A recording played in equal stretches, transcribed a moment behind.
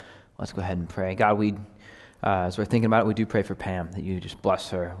Let's go ahead and pray. God, as we're thinking about it, we do pray for Pam, that you just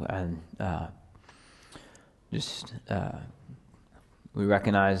bless her. And we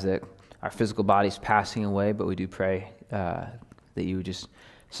recognize that our physical body's passing away, but we do pray that you would just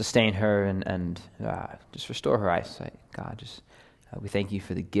sustain her and just restore her eyesight. God, we thank you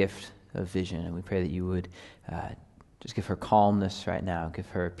for the gift of vision, and we pray that you would just give her calmness right now, give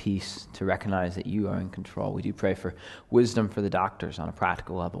her peace to recognize that you are in control. We do pray for wisdom for the doctors on a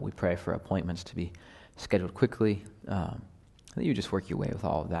practical level. We pray for appointments to be scheduled quickly, that you just work your way with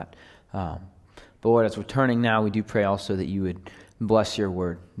all of that. But Lord, as we're turning now, we do pray also that you would bless your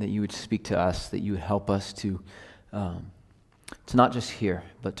word, that you would speak to us, that you would help us to not just hear,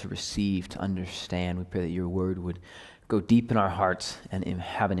 but to receive, to understand. We pray that your word would go deep in our hearts and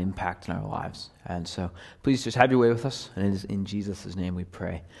have an impact in our lives. And so please just have your way with us. And it is in Jesus' name we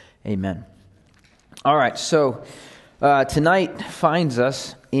pray. Amen. All right, so tonight finds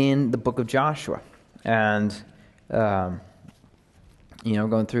us in the book of Joshua. And, we're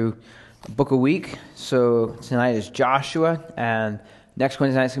going through a book a week. So tonight is Joshua, and next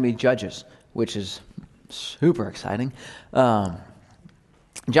Wednesday night is going to be Judges, which is super exciting.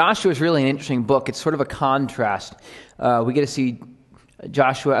 Joshua is really an interesting book. It's sort of a contrast. We get to see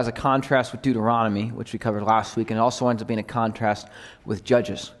Joshua as a contrast with Deuteronomy, which we covered last week, and it also ends up being a contrast with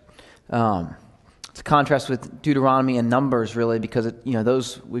Judges. It's a contrast with Deuteronomy and Numbers, really, because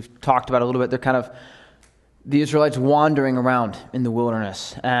those we've talked about a little bit. They're kind of the Israelites wandering around in the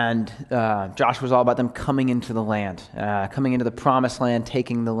wilderness, and Joshua's all about them coming into the land, coming into the promised land,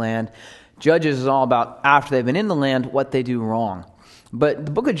 taking the land. Judges is all about after they've been in the land, what they do wrong. But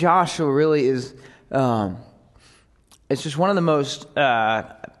the book of Joshua really is, it's just one of the most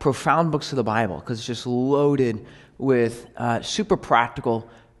profound books of the Bible, because it's just loaded with super practical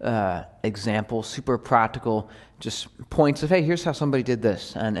examples, super practical just points of, hey, here's how somebody did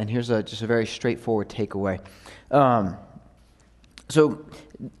this, and here's just a very straightforward takeaway. So,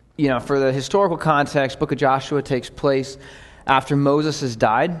 for the historical context, book of Joshua takes place after Moses has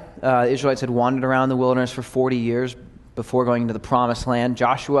died. The Israelites had wandered around the wilderness for 40 years before going into the promised land.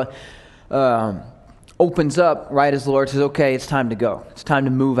 Joshua opens up right as the Lord says, okay, it's time to go. It's time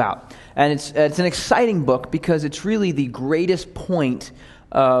to move out. And it's an exciting book because it's really the greatest point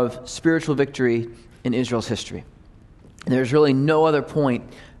of spiritual victory in Israel's history. And there's really no other point,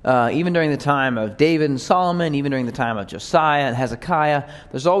 even during the time of David and Solomon, even during the time of Josiah and Hezekiah,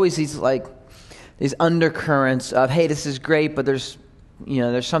 there's always these undercurrents of, hey, this is great, but there's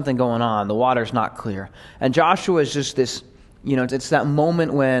something going on. The water's not clear. And Joshua is just this, it's that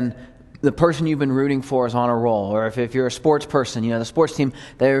moment when the person you've been rooting for is on a roll. Or if you're a sports person, the sports team,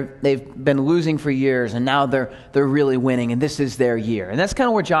 they've been losing for years, and now they're really winning, and this is their year. And that's kind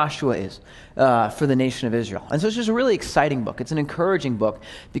of where Joshua is for the nation of Israel. And so it's just a really exciting book. It's an encouraging book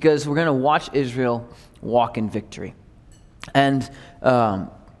because we're going to watch Israel walk in victory. And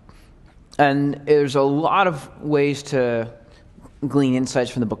there's a lot of ways to glean insights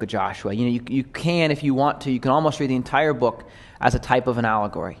from the book of Joshua. You can, if you want to, you can almost read the entire book as a type of an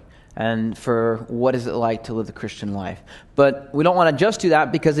allegory, and for what is it like to live the Christian life. But we don't want to just do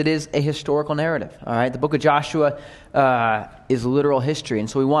that because it is a historical narrative. All right, the book of Joshua is literal history, and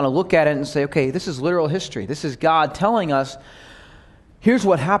so we want to look at it and say, okay, this is literal history. This is God telling us, here's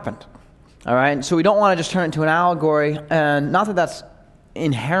what happened. All right, and so we don't want to just turn it into an allegory, and not that that's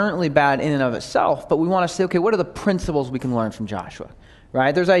inherently bad in and of itself, but we want to say, okay, what are the principles we can learn from Joshua?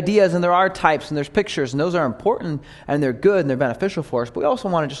 Right? There's ideas and there are types and there's pictures, and those are important and they're good and they're beneficial for us. But we also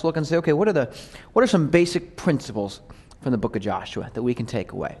want to just look and say, okay, what are some basic principles from the book of Joshua that we can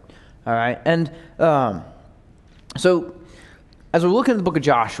take away? All right, and so as we're looking at the book of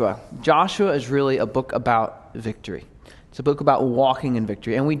Joshua, Joshua is really a book about victory. It's a book about walking in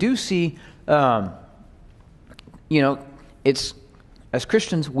victory, and we do see, it's as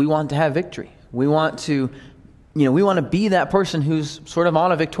Christians we want to have victory. We want to. We want to be that person who's sort of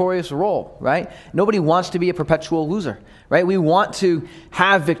on a victorious roll, right? Nobody wants to be a perpetual loser, right? We want to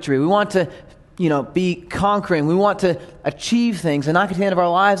have victory. We want to, be conquering. We want to achieve things and not get to the end of our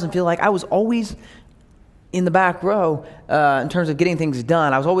lives and feel like I was always in the back row in terms of getting things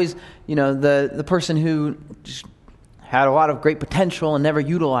done. I was always, the person who just had a lot of great potential and never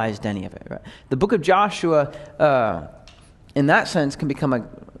utilized any of it, right? The book of Joshua, in that sense, can become a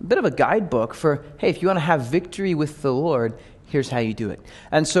bit of a guidebook for, hey, if you want to have victory with the Lord, here's how you do it.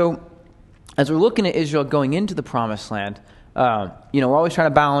 And so, as we're looking at Israel going into the promised land, we're always trying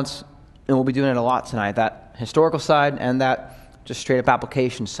to balance, and we'll be doing it a lot tonight, that historical side and that just straight up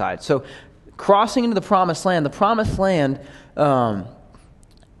application side. So, crossing into the promised land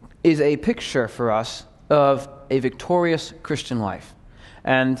is a picture for us of a victorious Christian life.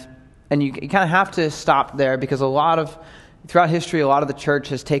 And and you kind of have to stop there because throughout history, a lot of the church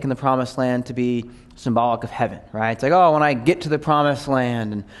has taken the promised land to be symbolic of heaven, right? It's like, oh, when I get to the promised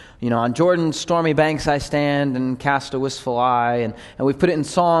land, and on Jordan's stormy banks I stand and cast a wistful eye, and we've put it in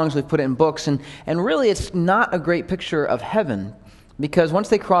songs, we've put it in books, and really it's not a great picture of heaven, because once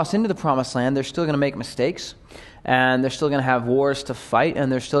they cross into the promised land, they're still going to make mistakes, and they're still going to have wars to fight,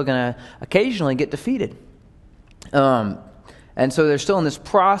 and they're still going to occasionally get defeated. And so they're still in this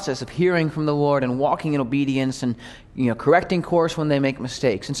process of hearing from the Lord and walking in obedience and correcting course when they make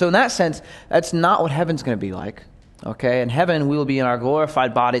mistakes. And so in that sense, that's not what heaven's going to be like. Okay? In heaven, we will be in our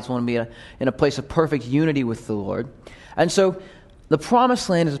glorified bodies. We'll be in a place of perfect unity with the Lord. And so the promised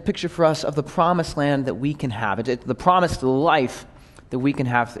land is a picture for us of the promised land that we can have. It's the promised life that we can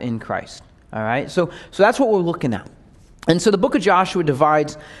have in Christ. All right? So that's what we're looking at. And so the book of Joshua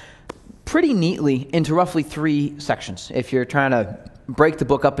divides pretty neatly into roughly 3 sections, if you're trying to break the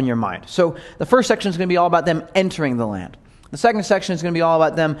book up in your mind. So the first section is going to be all about them entering the land. The second section is going to be all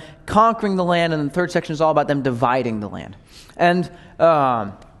about them conquering the land, and the third section is all about them dividing the land. And,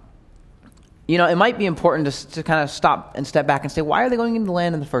 it might be important to kind of stop and step back and say, why are they going into the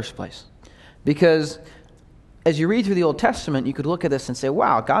land in the first place? Because as you read through the Old Testament, you could look at this and say,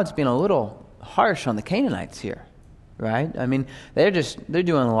 wow, God's being a little harsh on the Canaanites here. Right? I mean, they're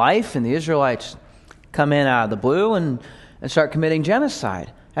doing life, and the Israelites come in out of the blue and start committing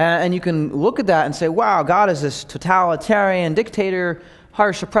genocide. And you can look at that and say, wow, God is this totalitarian, dictator,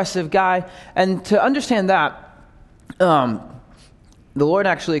 harsh, oppressive guy. And to understand that, the Lord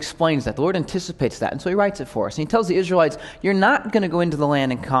actually explains that. The Lord anticipates that. And so he writes it for us. And he tells the Israelites, you're not going to go into the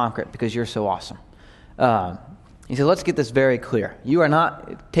land and conquer it because you're so awesome. He said, let's get this very clear. You are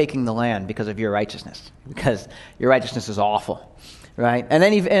not taking the land because of your righteousness, because your righteousness is awful, right? And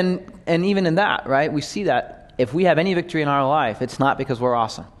then even in that, right, we see that if we have any victory in our life, it's not because we're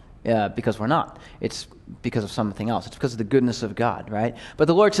awesome, because we're not. It's because of something else. It's because of the goodness of God, right? But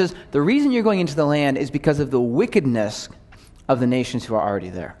the Lord says, the reason you're going into the land is because of the wickedness of the nations who are already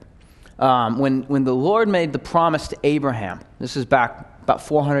there. When the Lord made the promise to Abraham, this is back about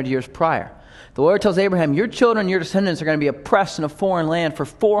 400 years prior, the Lord tells Abraham, your children, your descendants are going to be oppressed in a foreign land for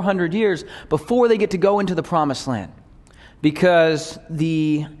 400 years before they get to go into the promised land. Because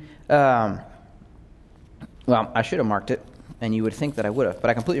I should have marked it, and you would think that I would have, but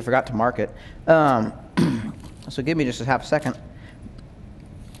I completely forgot to mark it. So give me just a half a second.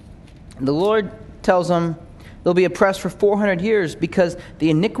 The Lord tells them they'll be oppressed for 400 years because the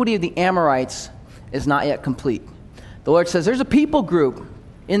iniquity of the Amorites is not yet complete. The Lord says there's a people group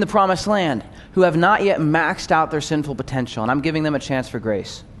in the promised land who have not yet maxed out their sinful potential, and I'm giving them a chance for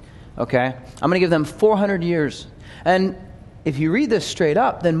grace. Okay? I'm going to give them 400 years. And if you read this straight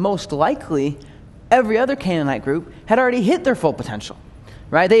up, then most likely every other Canaanite group had already hit their full potential.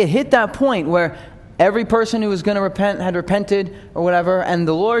 Right? They had hit that point where every person who was going to repent had repented or whatever, and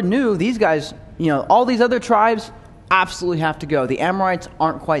the Lord knew these guys, all these other tribes absolutely have to go. The Amorites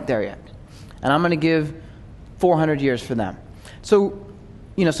aren't quite there yet. And I'm going to give 400 years for them. So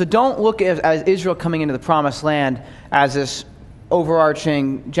don't look at Israel coming into the promised land as this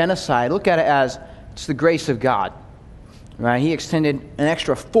overarching genocide. Look at it as it's the grace of God. Right? He extended an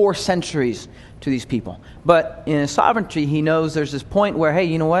extra 4 centuries to these people. But in his sovereignty, he knows there's this point where, hey,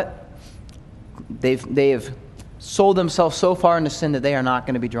 you know what? They have sold themselves so far into sin that they are not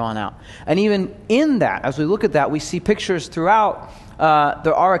going to be drawn out. And even in that, as we look at that, we see pictures throughout.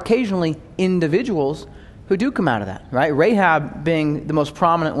 There are occasionally individuals who do come out of that, right? Rahab being the most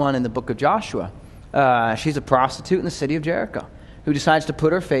prominent one in the book of Joshua. She's a prostitute in the city of Jericho who decides to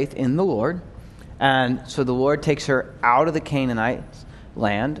put her faith in the Lord. And so the Lord takes her out of the Canaanite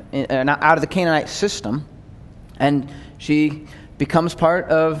land, out of the Canaanite system, and she becomes part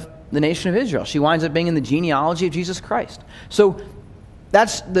of the nation of Israel. She winds up being in the genealogy of Jesus Christ. So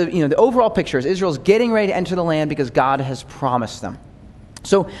that's the overall picture is Israel's getting ready to enter the land because God has promised them.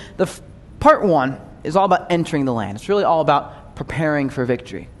 So the part 1 is all about entering the land. It's really all about preparing for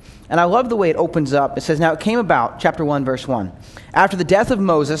victory. And I love the way it opens up. It says, now it came about, chapter 1, verse 1, after the death of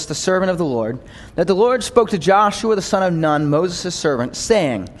Moses, the servant of the Lord, that the Lord spoke to Joshua, the son of Nun, Moses' servant,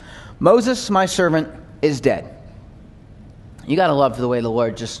 saying, Moses, my servant, is dead. You got to love the way the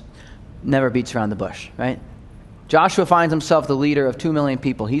Lord just never beats around the bush, right? Joshua finds himself the leader of 2 million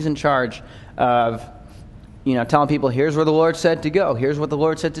people. He's in charge of telling people, here's where the Lord said to go. Here's what the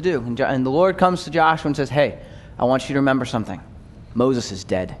Lord said to do. And the Lord comes to Joshua and says, hey, I want you to remember something. Moses is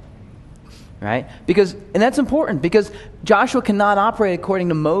dead. Right? And that's important because Joshua cannot operate according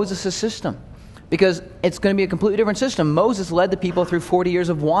to Moses' system because it's going to be a completely different system. Moses led the people through 40 years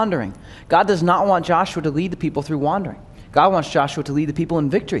of wandering. God does not want Joshua to lead the people through wandering. God wants Joshua to lead the people in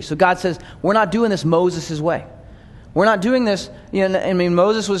victory. So God says, we're not doing this Moses' way. We're not doing this,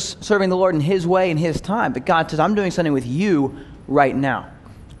 Moses was serving the Lord in his way, in his time, but God says, I'm doing something with you right now.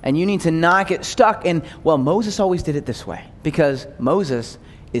 And you need to not get stuck in, well, Moses always did it this way, because Moses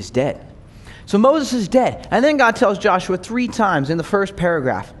is dead. So Moses is dead. And then God tells Joshua 3 times in the first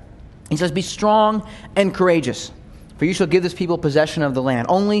paragraph. He says, be strong and courageous, for you shall give this people possession of the land.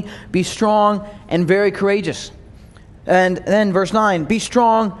 Only be strong and very courageous. And then verse 9, be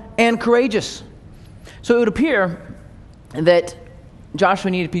strong and courageous. So it would appear that Joshua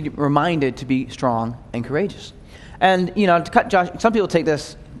needed to be reminded to be strong and courageous. And, to cut Joshua, some people take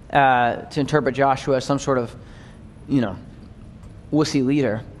this to interpret Joshua as some sort of, wussy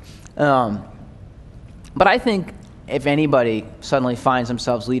leader. But I think if anybody suddenly finds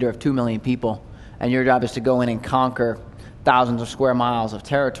themselves leader of 2 million people, and your job is to go in and conquer thousands of square miles of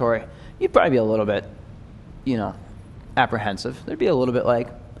territory, you'd probably be a little bit, apprehensive. There'd be a little bit like,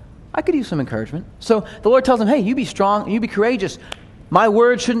 I could use some encouragement. So the Lord tells them, hey, you be strong, you be courageous. My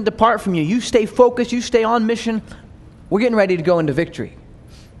word shouldn't depart from you. You stay focused, you stay on mission. We're getting ready to go into victory.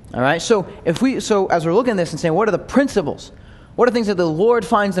 All right? So as we're looking at this and saying, what are the principles? What are things that the Lord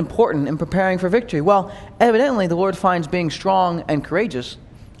finds important in preparing for victory? Well, evidently the Lord finds being strong and courageous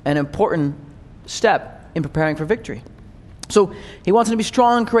an important step in preparing for victory. So he wants them to be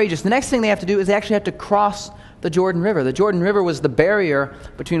strong and courageous. The next thing they have to do is they actually have to cross the Jordan River. The Jordan River was the barrier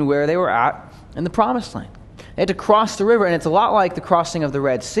between where they were at and the Promised Land. They had to cross the river, and it's a lot like the crossing of the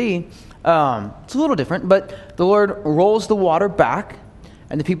Red Sea. It's a little different, but the Lord rolls the water back,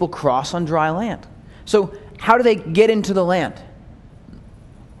 and the people cross on dry land. So how do they get into the land?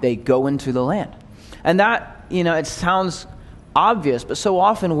 They go into the land. And that, it sounds obvious, but so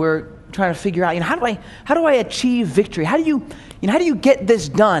often we're trying to figure out, how do I achieve victory? How do you get this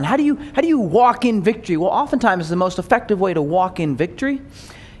done? How do you walk in victory? Well, oftentimes the most effective way to walk in victory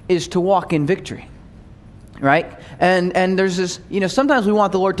is to walk in victory, right? And there's this, sometimes we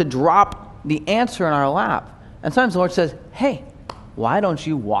want the Lord to drop the answer in our lap, and sometimes the Lord says, hey, why don't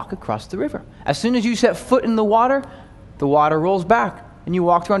you walk across the river? As soon as you set foot in the water rolls back, and you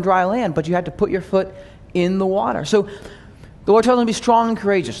walk through on dry land, but you had to put your foot in the water. So the Lord tells them to be strong and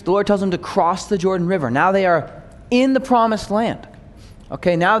courageous. The Lord tells them to cross the Jordan River. Now they are in the Promised Land.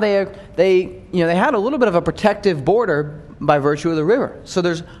 Okay, now they had a little bit of a protective border by virtue of the river. So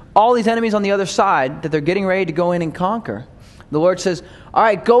there's all these enemies on the other side that they're getting ready to go in and conquer. The Lord says, all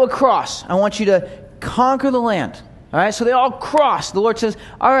right, go across. I want you to conquer the land. All right, so they all cross. The Lord says,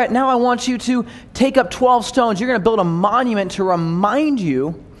 all right, now I want you to take up 12 stones. You're going to build a monument to remind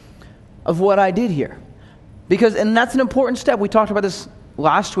you of what I did here. And that's an important step. We talked about this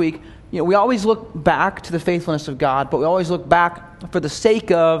last week. We always look back to the faithfulness of God, but we always look back for the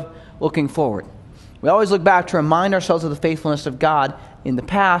sake of looking forward. We always look back to remind ourselves of the faithfulness of God in the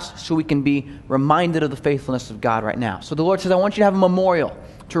past so we can be reminded of the faithfulness of God right now. So the Lord says, I want you to have a memorial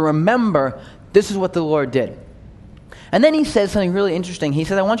to remember this is what the Lord did. And then he says something really interesting. He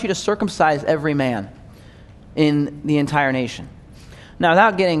says, I want you to circumcise every man in the entire nation. Now,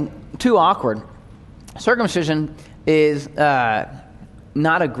 without getting too awkward, circumcision is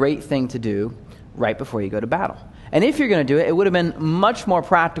not a great thing to do right before you go to battle. And if you're going to do it, it would have been much more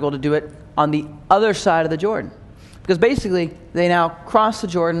practical to do it on the other side of the Jordan. Because basically, they now cross the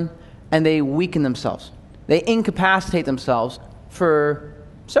Jordan and they weaken themselves. They incapacitate themselves for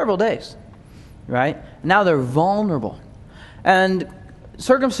several days. Right? Now they're vulnerable. And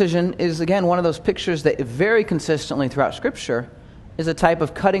circumcision is, again, one of those pictures that very consistently throughout Scripture is a type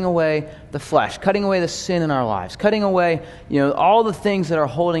of cutting away the flesh, cutting away the sin in our lives, cutting away, all the things that are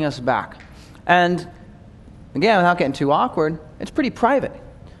holding us back. And again, without getting too awkward, it's pretty private,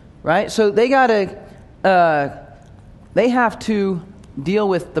 right? So they have to deal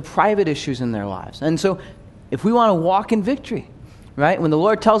with the private issues in their lives. And so if we want to walk in victory, right? When the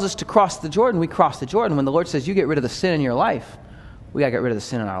Lord tells us to cross the Jordan, we cross the Jordan. When the Lord says you get rid of the sin in your life, we got to get rid of the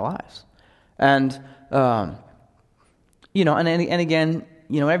sin in our lives. And, and again,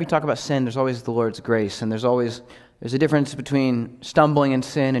 whenever you talk about sin, there's always the Lord's grace. And there's a difference between stumbling in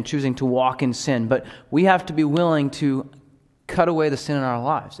sin and choosing to walk in sin. But we have to be willing to cut away the sin in our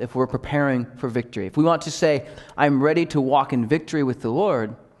lives if we're preparing for victory. If we want to say, I'm ready to walk in victory with the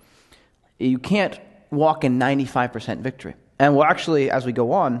Lord, you can't walk in 95% victory. And we'll actually, as we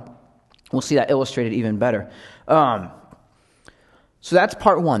go on, we'll see that illustrated even better. So that's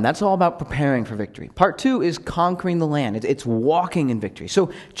part one. That's all about preparing for victory. Part two is conquering the land. It's walking in victory.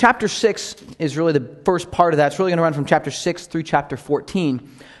 So chapter 6 is really the first part of that. It's really going to run from chapter 6 through chapter 14.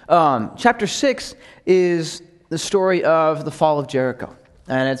 Chapter 6 is the story of the fall of Jericho.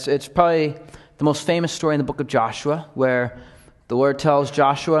 And it's probably the most famous story in the book of Joshua, where the Lord tells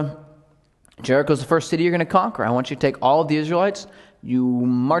Joshua, Jericho's the first city you're going to conquer. I want you to take all of the Israelites, you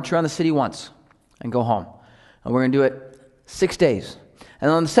march around the city once, and go home. And we're going to do it 6 days.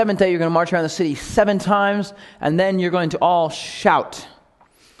 And on the seventh day, you're going to march around the city 7 times, and then you're going to all shout,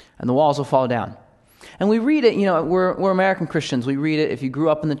 and the walls will fall down. And we read it, we're American Christians. We read it. If you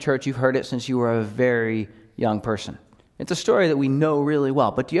grew up in the church, you've heard it since you were a very young person. It's a story that we know really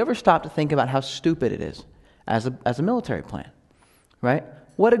well. But do you ever stop to think about how stupid it is as a military plan? Right?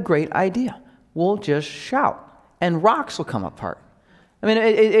 What a great idea. We'll just shout, and rocks will come apart. I mean,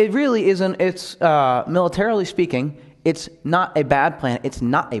 it really isn't, it's, militarily speaking, it's not a bad plan. It's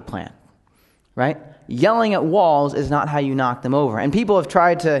not a plan, right? Yelling at walls is not how you knock them over. And people have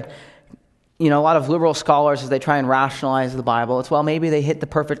tried to, a lot of liberal scholars, as they try and rationalize the Bible, it's, well, maybe they hit the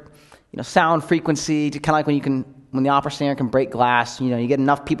perfect, sound frequency, kind of like when the opera singer can break glass, you get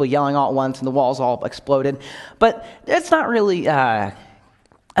enough people yelling all at once and the walls all exploded. But it's not really, I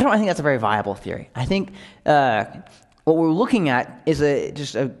don't think that's a very viable theory. I think what we're looking at is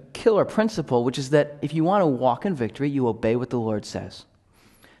just a killer principle, which is that if you want to walk in victory, you obey what the Lord says.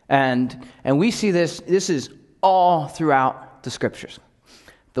 And we see this is all throughout the Scriptures.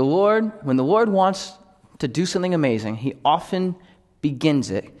 When the Lord wants to do something amazing, he often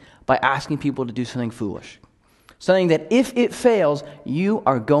begins it by asking people to do something foolish. Something that if it fails, you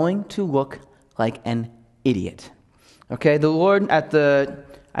are going to look like an idiot. Okay, the Lord at the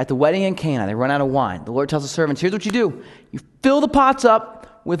wedding in Cana, they run out of wine. The Lord tells the servants, here's what you do. You fill the pots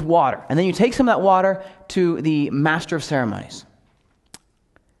up with water, and then you take some of that water to the master of ceremonies.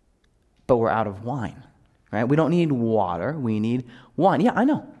 But we're out of wine, right? We don't need water. We need wine. Yeah, I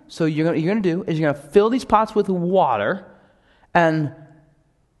know. So you're going to do is you're going to fill these pots with water and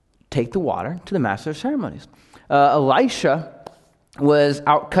take the water to the master of ceremonies. Elisha was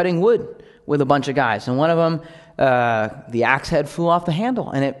out cutting wood with a bunch of guys, and one of them, the axe head flew off the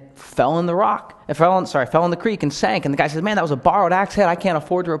handle, and it fell in the rock. Fell in the creek and sank. And the guy says, man, that was a borrowed axe head. I can't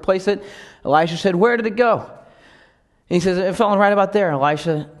afford to replace it. Elisha said, where did it go? And he says, it fell right about there.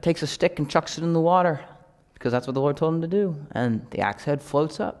 Elisha takes a stick and chucks it in the water because that's what the Lord told him to do. And the axe head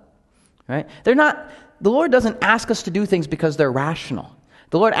floats up. Right? The Lord doesn't ask us to do things because they're rational.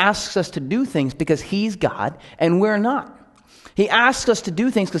 The Lord asks us to do things because he's God and we're not. He asks us to do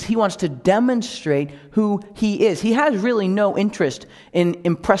things because he wants to demonstrate who he is. He has really no interest in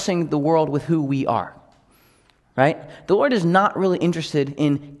impressing the world with who we are. Right? The Lord is not really interested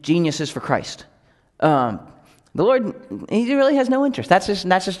in geniuses for Christ. The Lord, he really has no interest. That's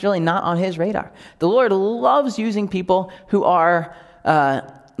just really not on his radar. The Lord loves using people who are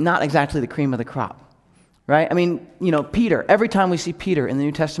not exactly the cream of the crop. Right? I mean, Peter, every time we see Peter in the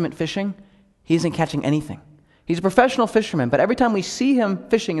New Testament fishing, he isn't catching anything. He's a professional fisherman, but every time we see him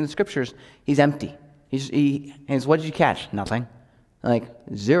fishing in the Scriptures, he's empty. What did you catch? Nothing. Like,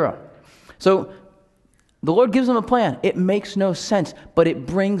 zero. So, the Lord gives them a plan. It makes no sense, but it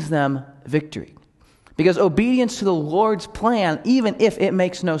brings them victory. Because obedience to the Lord's plan, even if it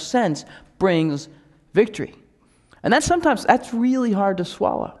makes no sense, brings victory. And that's really hard to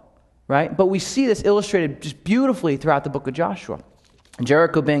swallow, right? But we see this illustrated just beautifully throughout the book of Joshua.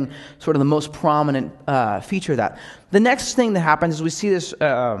 Jericho being sort of the most prominent feature of that. The next thing that happens is we see this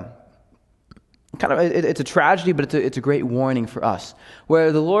it's a tragedy, but it's a great warning for us,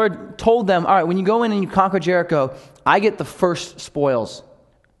 where the Lord told them, all right, when you go in and you conquer Jericho, I get the first spoils.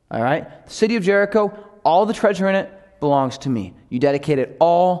 All right? The city of Jericho, all the treasure in it belongs to me. You dedicate it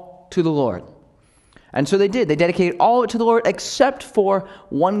all to the Lord. And so they did. They dedicated all of it to the Lord except for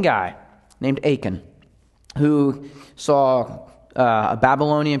one guy named Achan, who saw a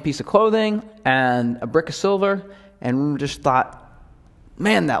Babylonian piece of clothing and a brick of silver and just thought,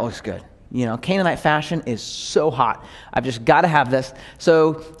 man, that looks good. Canaanite fashion is so hot. I've just got to have this.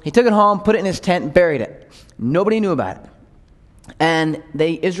 So he took it home, put it in his tent, and buried it. Nobody knew about it. And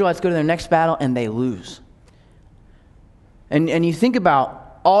the Israelites go to their next battle and they lose. And you think about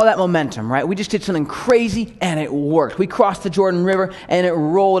all that momentum, right? We just did something crazy and it worked. We crossed the Jordan River and it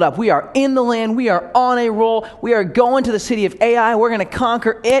rolled up. We are in the land. We are on a roll. We are going to the city of Ai. We're going to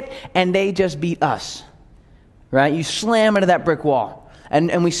conquer it, and they just beat us, right? You slam into that brick wall.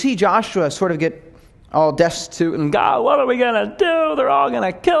 And we see Joshua sort of get all destitute and, God, what are we going to do? They're all going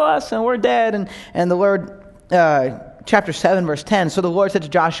to kill us and we're dead. And the Lord, chapter 7, verse 10, so the Lord said to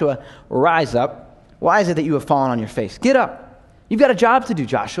Joshua, rise up. Why is it that you have fallen on your face? Get up. You've got a job to do,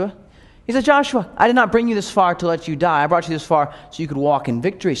 Joshua. He said, Joshua, I did not bring you this far to let you die. I brought you this far so you could walk in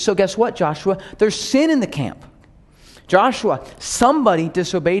victory. So guess what, Joshua? There's sin in the camp. Joshua, somebody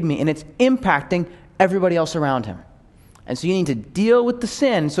disobeyed me, and it's impacting everybody else around him. And so you need to deal with the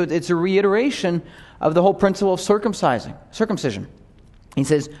sin. So it's a reiteration of the whole principle of circumcision. He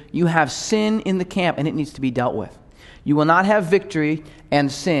says, you have sin in the camp, and it needs to be dealt with. You will not have victory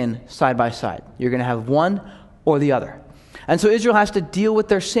and sin side by side. You're going to have one or the other. And so Israel has to deal with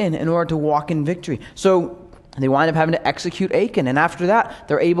their sin in order to walk in victory. So they wind up having to execute Achan, and after that,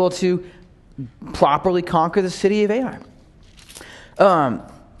 they're able to properly conquer the city of Ai.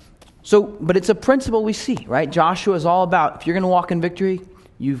 But it's a principle we see, right? Joshua is all about, if you're going to walk in victory,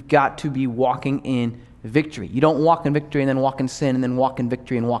 you've got to be walking in victory. You don't walk in victory and then walk in sin and then walk in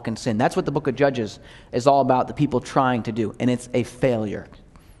victory and walk in sin. That's what the book of Judges is all about, the people trying to do, and it's a failure.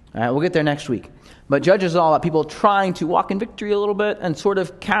 All right, we'll get there next week. But Judges is all about people trying to walk in victory a little bit and sort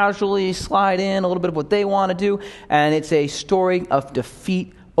of casually slide in a little bit of what they want to do, and it's a story of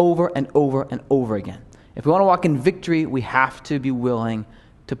defeat over and over and over again. If we want to walk in victory, we have to be willing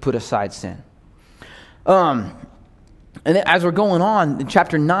to put aside sin. And then as we're going on, in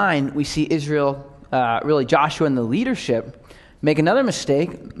chapter 9, we see Israel, really Joshua and the leadership, make another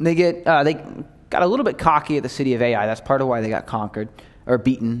mistake. They got a little bit cocky at the city of Ai. That's part of why they got conquered or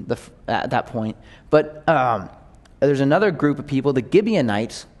beaten at that point. But there's another group of people, the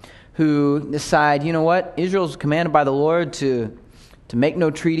Gibeonites, who decide, you know what, Israel's commanded by the Lord to make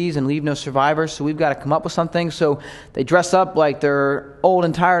no treaties and leave no survivors, so we've got to come up with something. So they dress up like they're old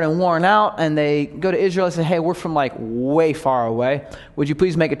and tired and worn out, and they go to Israel and say, hey, we're from like way far away. Would you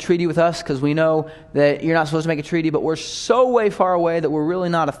please make a treaty with us? Because we know that you're not supposed to make a treaty, but we're so way far away that we're really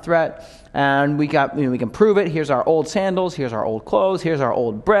not a threat, and we can prove it. Here's our old sandals, here's our old clothes, here's our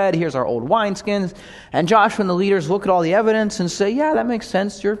old bread, here's our old wineskins. And Joshua and the leaders look at all the evidence and say, yeah, that makes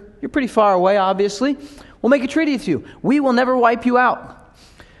sense. You're pretty far away, obviously. We'll make a treaty with you. We will never wipe you out.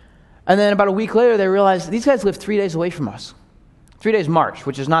 And then about a week later, they realize these guys live 3 days away from us. 3 days march,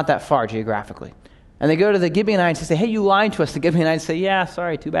 which is not that far geographically. And they go to the Gibeonites and say, hey, you lied to us. The Gibeonites say, yeah,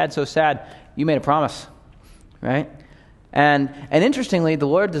 sorry, too bad, so sad. You made a promise, right? And interestingly, the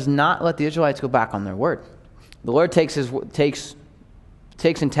Lord does not let the Israelites go back on their word. The Lord takes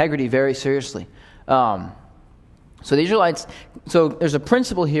integrity very seriously. So the Israelites, so there's a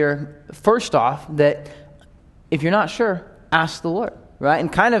principle here, first off, that if you're not sure, ask the Lord, right? And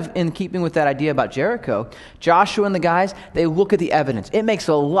kind of in keeping with that idea about Jericho, Joshua and the guys, they look at the evidence. It makes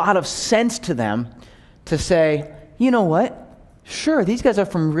a lot of sense to them to say, you know what? Sure, these guys are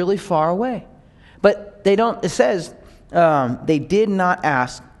from really far away. But they don't, it says, they did not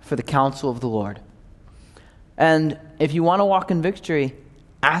ask for the counsel of the Lord. And if you want to walk in victory,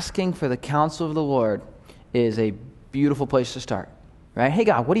 asking for the counsel of the Lord is a beautiful place to start, right? Hey,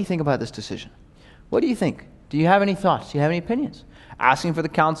 God, what do you think about this decision? What do you think? Do you have any thoughts? Do you have any opinions? Asking for the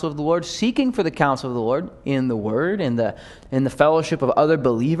counsel of the Lord, seeking for the counsel of the Lord in the Word, in the fellowship of other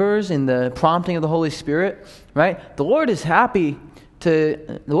believers, in the prompting of the Holy Spirit, right? The Lord is happy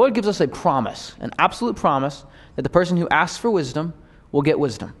the Lord gives us a promise, an absolute promise, that the person who asks for wisdom will get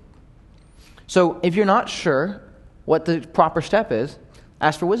wisdom. So if you're not sure what the proper step is,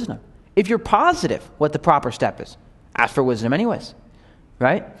 ask for wisdom. If you're positive what the proper step is, ask for wisdom anyways,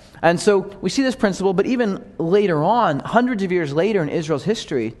 right? And so we see this principle, but even later on, hundreds of years later in Israel's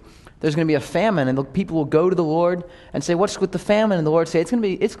history, there's going to be a famine, and the people will go to the Lord and say, what's with the famine? And the Lord say,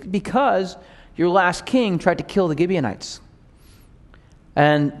 it's because your last king tried to kill the Gibeonites.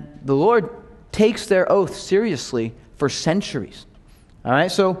 And the Lord takes their oath seriously for centuries. All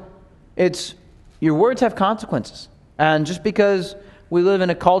right, so your words have consequences. And just because we live in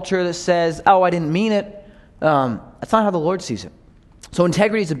a culture that says, oh, I didn't mean it, that's not how the Lord sees it. So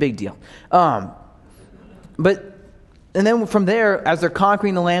integrity is a big deal. And then from there, as they're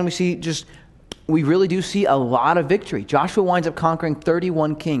conquering the land, we really do see a lot of victory. Joshua winds up conquering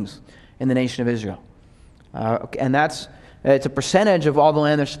 31 kings in the nation of Israel. And it's a percentage of all the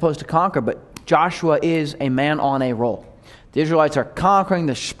land they're supposed to conquer, but Joshua is a man on a roll. The Israelites are conquering,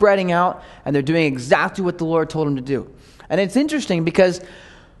 they're spreading out, and they're doing exactly what the Lord told them to do. And it's interesting because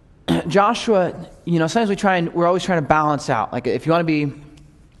Joshua, sometimes we're always trying to balance out. Like if you want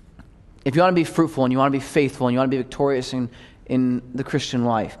to be fruitful and you want to be faithful and you want to be victorious in the Christian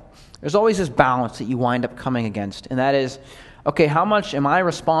life, there's always this balance that you wind up coming against. And that is, okay, how much am I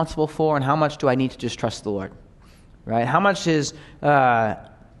responsible for and how much do I need to just trust the Lord? Right? How much is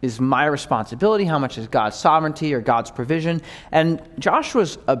my responsibility? How much is God's sovereignty or God's provision? And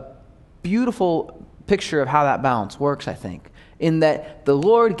Joshua's a beautiful picture of how that balance works, I think, in that the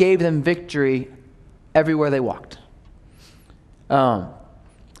Lord gave them victory everywhere they walked. The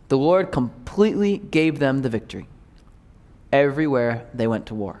Lord completely gave them the victory everywhere they went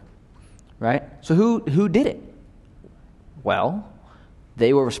to war. Right? So who did it? Well,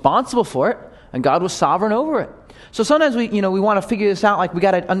 they were responsible for it, and God was sovereign over it. So sometimes we want to figure this out, like we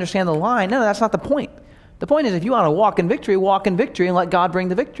got to understand the line. No, that's not the point. The point is, if you want to walk in victory and let God bring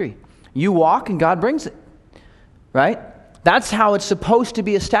the victory. You walk and God brings it, right? That's how it's supposed to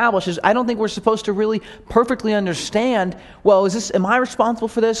be established. I don't think we're supposed to really perfectly understand, well, am I responsible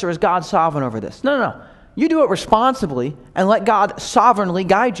for this, or is God sovereign over this? No. You do it responsibly and let God sovereignly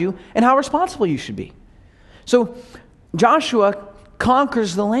guide you in how responsible you should be. So Joshua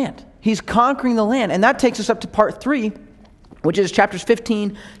conquers the land. He's conquering the land. And that takes us up to part 3, which is chapters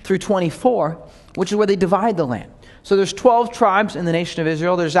 15 through 24, which is where they divide the land. So there's 12 tribes in the nation of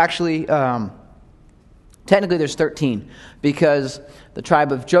Israel. There's actually, technically there's 13, because the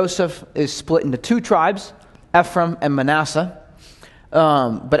tribe of Joseph is split into 2 tribes, Ephraim and Manasseh.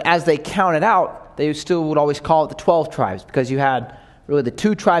 But as they counted out, they still would always call it the 12 tribes, because you had really the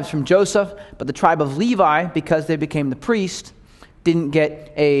 2 tribes from Joseph, but the tribe of Levi, because they became the priest, didn't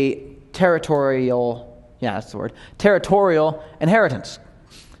get a territorial inheritance.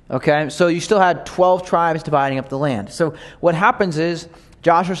 Okay, so you still had 12 tribes dividing up the land. So what happens is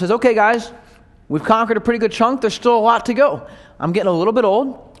Joshua says, okay guys, we've conquered a pretty good chunk. There's still a lot to go. I'm getting a little bit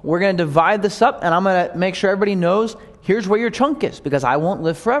old. We're going to divide this up, and I'm going to make sure everybody knows here's where your chunk is, because I won't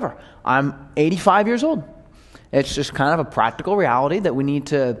live forever. I'm 85 years old. It's just kind of a practical reality that we need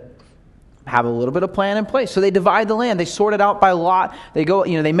to have a little bit of plan in place. So they divide the land. They sort it out by lot. They go,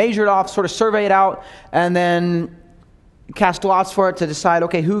 they measure it off, sort of survey it out, and then cast lots for it to decide,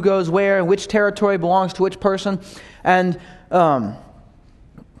 okay, who goes where and which territory belongs to which person. And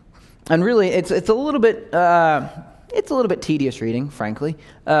really, it's a little bit tedious reading, frankly,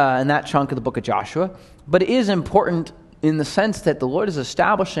 in that chunk of the book of Joshua. But it is important in the sense that the Lord is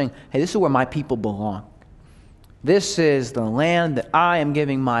establishing, hey, this is where my people belong. This is the land that I am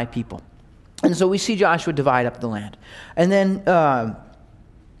giving my people. And so we see Joshua divide up the land. And then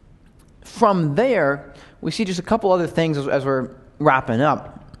from there, we see just a couple other things as we're wrapping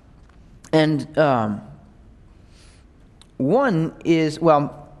up. And one is,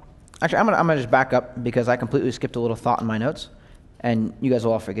 actually, I'm gonna just back up, because I completely skipped a little thought in my notes. And you guys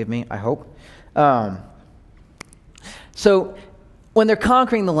will all forgive me, I hope. So when they're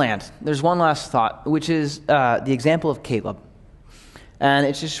conquering the land, there's one last thought, which is the example of Caleb. And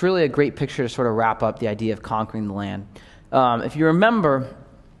it's just really a great picture to sort of wrap up the idea of conquering the land. If you remember,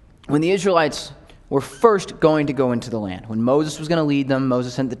 when the Israelites were first going to go into the land, when Moses was going to lead them,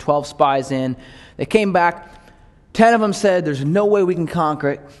 Moses sent the 12 spies in. They came back. 10 of them said, there's no way we can conquer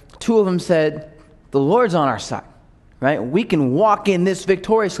it. 2 of them said, the Lord's on our side, right? We can walk in this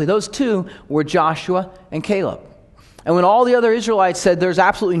victoriously. Those 2 were Joshua and Caleb. And when all the other Israelites said, there's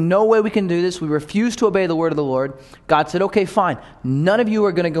absolutely no way we can do this, we refuse to obey the word of the Lord, God said, okay, fine. None of you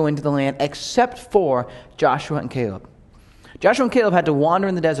are going to go into the land except for Joshua and Caleb. Joshua and Caleb had to wander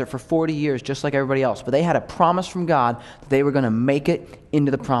in the desert for 40 years, just like everybody else. But they had a promise from God that they were going to make it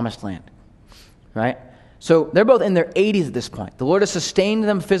into the promised land, right? So they're both in their 80s at this point. The Lord has sustained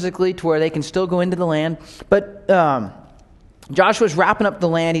them physically to where they can still go into the land. But Joshua's wrapping up the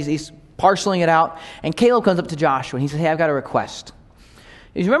land. He's parceling it out. And Caleb comes up to Joshua and he says, hey, I've got a request.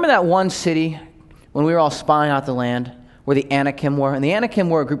 You remember that one city when we were all spying out the land where the Anakim were? And the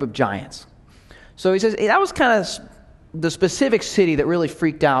Anakim were a group of giants. So he says, hey, that was kind of the specific city that really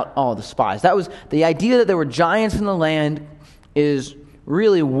freaked out all the spies. That was the idea that there were giants in the land is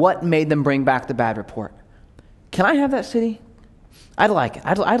really what made them bring back the bad report. Can I have that city? I'd like it.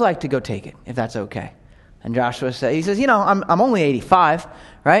 I'd like to go take it, if that's okay. And Joshua said, he says, I'm only 85,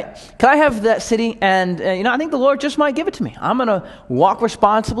 right? Can I have that city? And, I think the Lord just might give it to me. I'm going to walk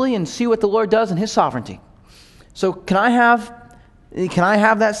responsibly and see what the Lord does in his sovereignty. So can I have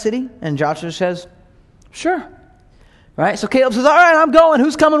that city? And Joshua says, sure. Right? So Caleb says, all right, I'm going.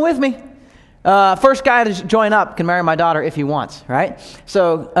 Who's coming with me? First guy to join up can marry my daughter if he wants, right?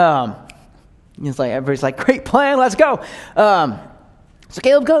 So it's like everybody's like, great plan, let's go. So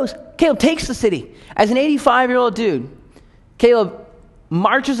Caleb goes. Caleb takes the city. As an 85-year-old dude, Caleb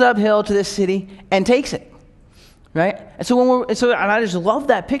marches uphill to this city and takes it, right? And so and I just love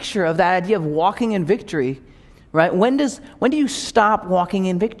that picture of that idea of walking in victory, right? When do you stop walking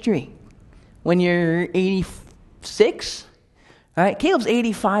in victory? When you're 86, right? Caleb's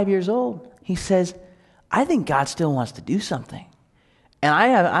 85 years old. He says, I think God still wants to do something. And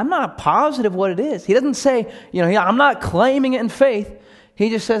I'm not positive what it is. He doesn't say, I'm not claiming it in faith. He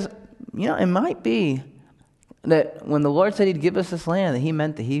just says, it might be that when the Lord said he'd give us this land, that he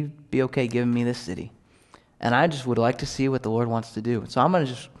meant that he'd be okay giving me this city. And I just would like to see what the Lord wants to do. So I'm going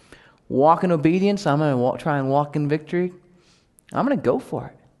to just walk in obedience. I'm going to try and walk in victory. I'm going to go for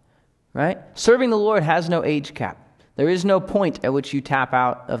it, right? Serving the Lord has no age cap. There is no point at which you tap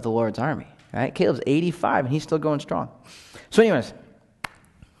out of the Lord's army, right? Caleb's 85, and he's still going strong. So anyways,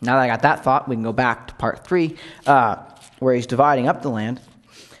 now that I got that thought, we can go back to part 3, where he's dividing up the land.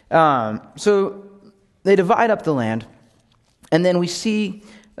 So they divide up the land, and then we see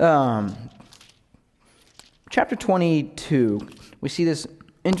chapter 22, we see this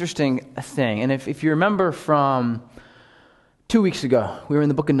interesting thing. And if you remember from 2 weeks ago, we were in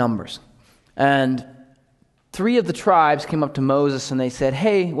the book of Numbers, and 3 of the tribes came up to Moses and they said,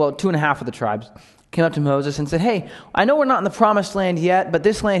 hey, well, 2.5 of the tribes came up to Moses and said, hey, I know we're not in the promised land yet, but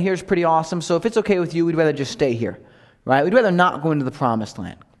this land here is pretty awesome, so if it's okay with you, we'd rather just stay here, right? We'd rather not go into the promised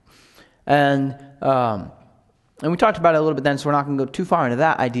land. And we talked about it a little bit then, so we're not going to go too far into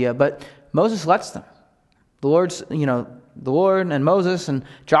that idea, but Moses lets them. The Lord and Moses and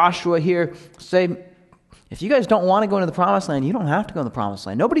Joshua here say, if you guys don't want to go into the promised land, you don't have to go into the promised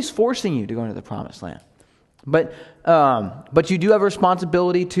land. Nobody's forcing you to go into the promised land. But you do have a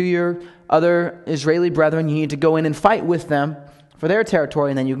responsibility to your other Israeli brethren. You need to go in and fight with them for their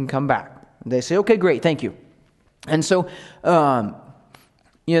territory, and then you can come back. They say, okay, great, thank you. And so,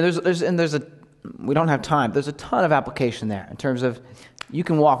 we don't have time. There's a ton of application there in terms of you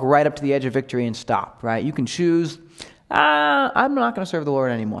can walk right up to the edge of victory and stop, right? You can choose, I'm not going to serve the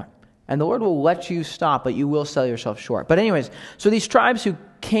Lord anymore. And the Lord will let you stop, but you will sell yourself short. But anyways, so these tribes who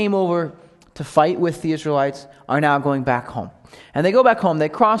came over to fight with the Israelites are now going back home. And they go back home, they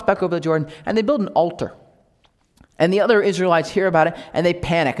cross back over the Jordan, and they build an altar. And the other Israelites hear about it, and they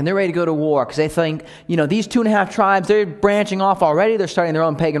panic, and they're ready to go to war, because they think, these 2.5 tribes, they're branching off already, they're starting their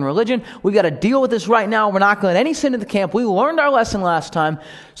own pagan religion, we've got to deal with this right now, we're not going to let any sin in the camp, we learned our lesson last time.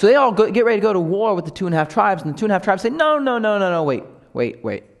 So they all get ready to go to war with the 2.5 tribes, and the 2.5 tribes say, no,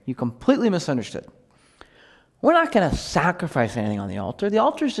 wait, you completely misunderstood. We're not going to sacrifice anything on the altar. The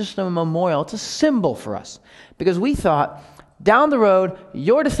altar is just a memorial. It's a symbol for us. Because we thought, down the road,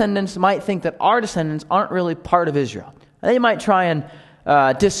 your descendants might think that our descendants aren't really part of Israel. And they might try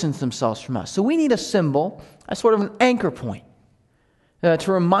and distance themselves from us. So we need a symbol, a sort of an anchor point,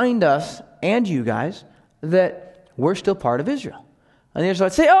 to remind us and you guys that we're still part of Israel. And the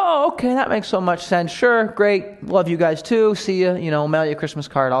Israelites say, oh, okay, that makes so much sense. Sure, great, love you guys too. See you, mail you a Christmas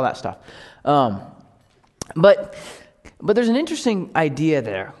card, all that stuff. But there's an interesting idea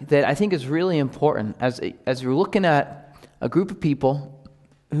there that I think is really important as you're looking at a group of people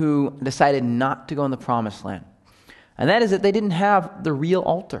who decided not to go in the promised land. And that is that they didn't have the real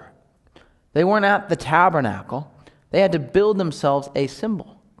altar. They weren't at the tabernacle. They had to build themselves a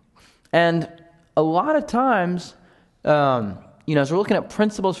symbol. And a lot of times, as we're looking at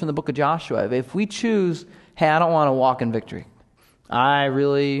principles from the book of Joshua, if we choose, hey, I don't want to walk in victory. I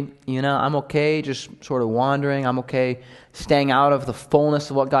really, I'm okay just sort of wandering. I'm okay staying out of the fullness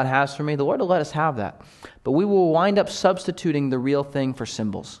of what God has for me. The Lord will let us have that. But we will wind up substituting the real thing for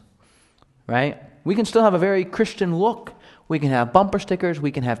symbols, right? We can still have a very Christian look. We can have bumper stickers.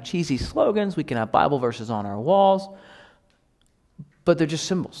 We can have cheesy slogans. We can have Bible verses on our walls. But they're just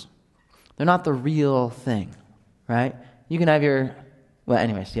symbols. They're not the real thing, right? You can have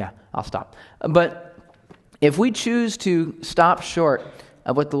I'll stop. But if we choose to stop short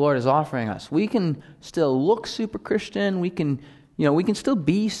of what the Lord is offering us, we can still look super Christian. We can still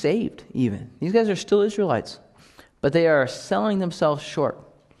be saved even. These guys are still Israelites, but they are selling themselves short.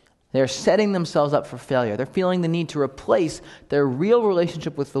 They are setting themselves up for failure. They're feeling the need to replace their real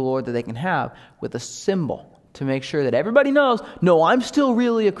relationship with the Lord that they can have with a symbol to make sure that everybody knows, no, I'm still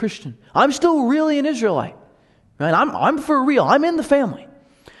really a Christian. I'm still really an Israelite. Right? I'm for real. I'm in the family.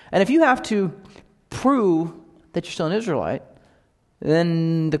 And if you have to prove that you're still an Israelite,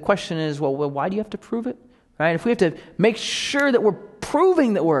 then the question is, well, why do you have to prove it? Right? If we have to make sure that we're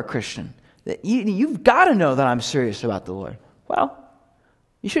proving that we're a Christian, that you've got to know that I'm serious about the Lord. Well,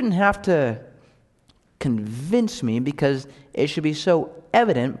 you shouldn't have to convince me because it should be so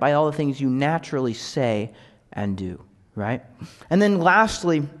evident by all the things you naturally say and do, right? And then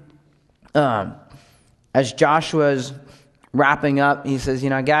lastly, as Joshua's wrapping up, he says,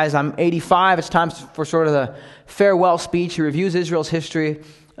 guys, I'm 85. It's time for sort of the farewell speech. He reviews Israel's history.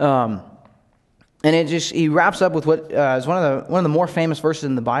 And he wraps up with what is one of the more famous verses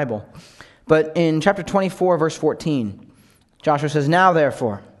in the Bible. But in chapter 24, verse 14, Joshua says, now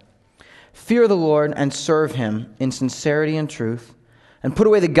therefore, fear the Lord and serve him in sincerity and truth, and put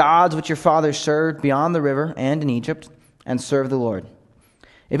away the gods which your fathers served beyond the river and in Egypt, and serve the Lord.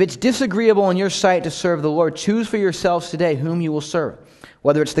 If it's disagreeable in your sight to serve the Lord, choose for yourselves today whom you will serve,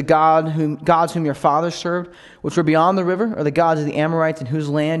 whether it's the gods whom your fathers served, which were beyond the river, or the gods of the Amorites in whose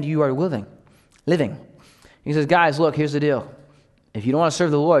land you are living. He says, guys, look, here's the deal. If you don't want to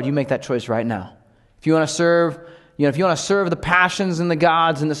serve the Lord, you make that choice right now. If you want to serve if you want to serve the passions and the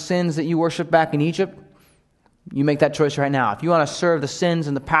gods and the sins that you worship back in Egypt, you make that choice right now. If you want to serve the sins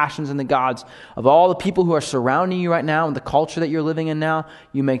and the passions and the gods of all the people who are surrounding you right now and the culture that you're living in now,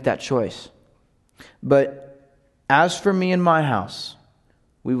 you make that choice. But as for me and my house,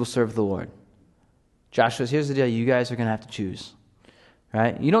 we will serve the Lord. Joshua says, here's the deal. You guys are going to have to choose.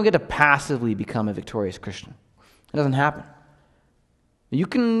 Right? You don't get to passively become a victorious Christian. It doesn't happen. You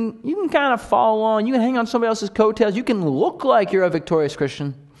can kind of follow along. You can hang on somebody else's coattails. You can look like you're a victorious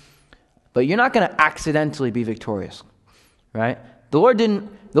Christian, but you're not going to accidentally be victorious. Right? The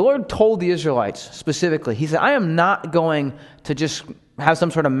Lord told the Israelites specifically, he said, I am not going to just have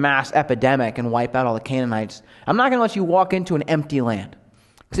some sort of mass epidemic and wipe out all the Canaanites. I'm not going to let you walk into an empty land.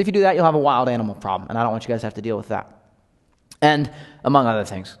 Because if you do that, you'll have a wild animal problem, and I don't want you guys to have to deal with that. And among other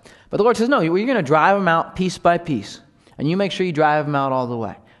things. But the Lord says, no, you're going to drive them out piece by piece. And you make sure you drive them out all the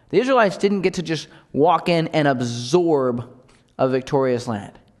way. The Israelites didn't get to just walk in and absorb a victorious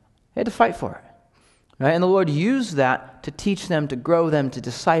land. They had to fight for it. Right? And the Lord used that to teach them, to grow them, to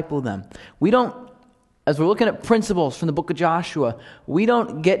disciple them. We don't, as we're looking at principles from the book of Joshua, we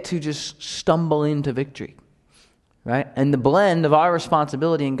don't get to just stumble into victory. Right? And the blend of our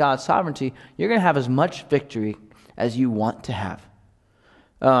responsibility and God's sovereignty, you're going to have as much victory as you want to have.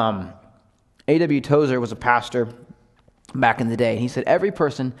 A.W. Tozer was a pastor back in the day. He said, every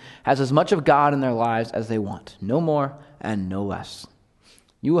person has as much of God in their lives as they want, no more and no less.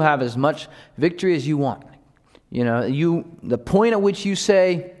 You will have as much victory as you want. The point at which you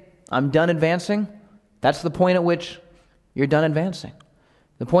say, I'm done advancing, that's the point at which you're done advancing.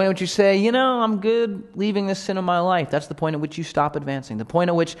 The point at which you say, I'm good leaving this sin in my life. That's the point at which you stop advancing. The point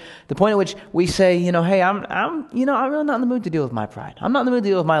at which we say, hey, I'm really not in the mood to deal with my pride. I'm not in the mood to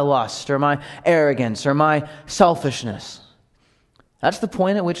deal with my lust or my arrogance or my selfishness. That's the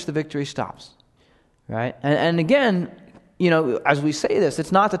point at which the victory stops, right? And again, as we say this,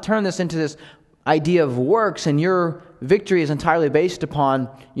 it's not to turn this into this idea of works and your victory is entirely based upon,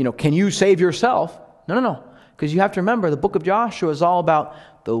 can you save yourself? No. Because you have to remember, the book of Joshua is all about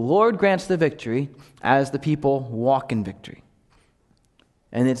the Lord grants the victory as the people walk in victory.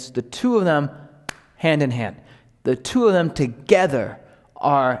 And it's the two of them hand in hand. The two of them together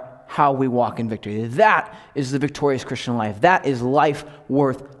are how we walk in victory. That is the victorious Christian life. That is life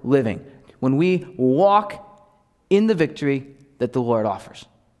worth living. When we walk in the victory that the Lord offers.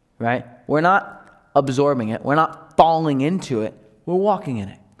 Right? We're not absorbing it. We're not falling into it. We're walking in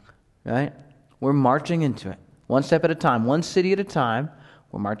it. Right? We're marching into it. One step at a time, one city at a time,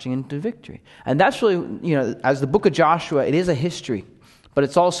 we're marching into victory. And that's really, as the book of Joshua, it is a history, but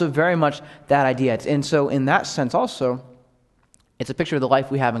it's also very much that idea. And so in that sense also, it's a picture of the life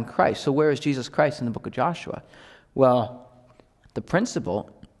we have in Christ. So where is Jesus Christ in the book of Joshua? Well, the principle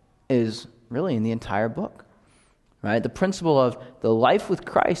is really in the entire book, right? The principle of the life with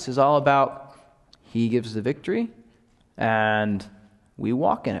Christ is all about he gives the victory and we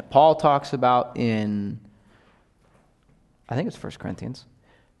walk in it. Paul talks about I think it's 1 Corinthians.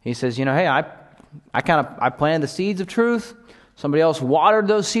 He says, hey, I planted the seeds of truth. Somebody else watered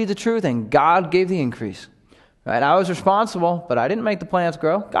those seeds of truth, and God gave the increase. Right? I was responsible, but I didn't make the plants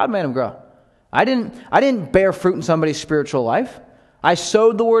grow. God made them grow. I didn't bear fruit in somebody's spiritual life. I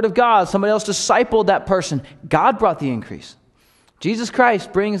sowed the word of God. Somebody else discipled that person. God brought the increase. Jesus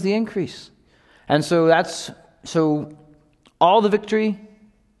Christ brings the increase. And so all the victory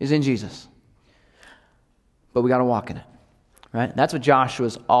is in Jesus. But we got to walk in it. Right? That's what Joshua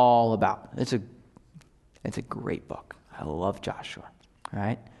is all about. It's a great book. I love Joshua.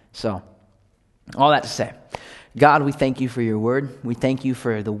 Right? So, all that to say, God, we thank you for your word. We thank you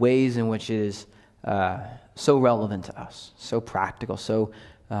for the ways in which it is so relevant to us, so practical, so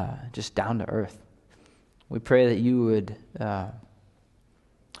just down to earth. We pray that you would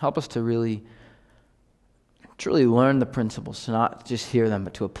help us to really, truly learn the principles, to not just hear them,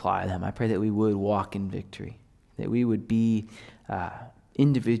 but to apply them. I pray that we would walk in victory, that we would be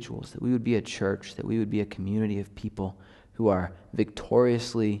individuals, that we would be a church, that we would be a community of people who are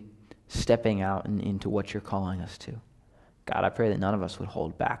victoriously stepping out and into what you're calling us to. God, I pray that none of us would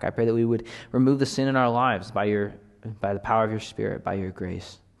hold back. I pray that we would remove the sin in our lives by the power of your Spirit, by your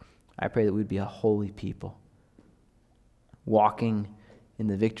grace. I pray that we'd be a holy people, walking in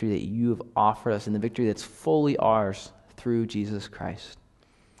the victory that you have offered us, in the victory that's fully ours through Jesus Christ.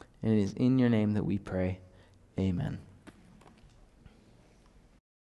 And it is in your name that we pray. Amen.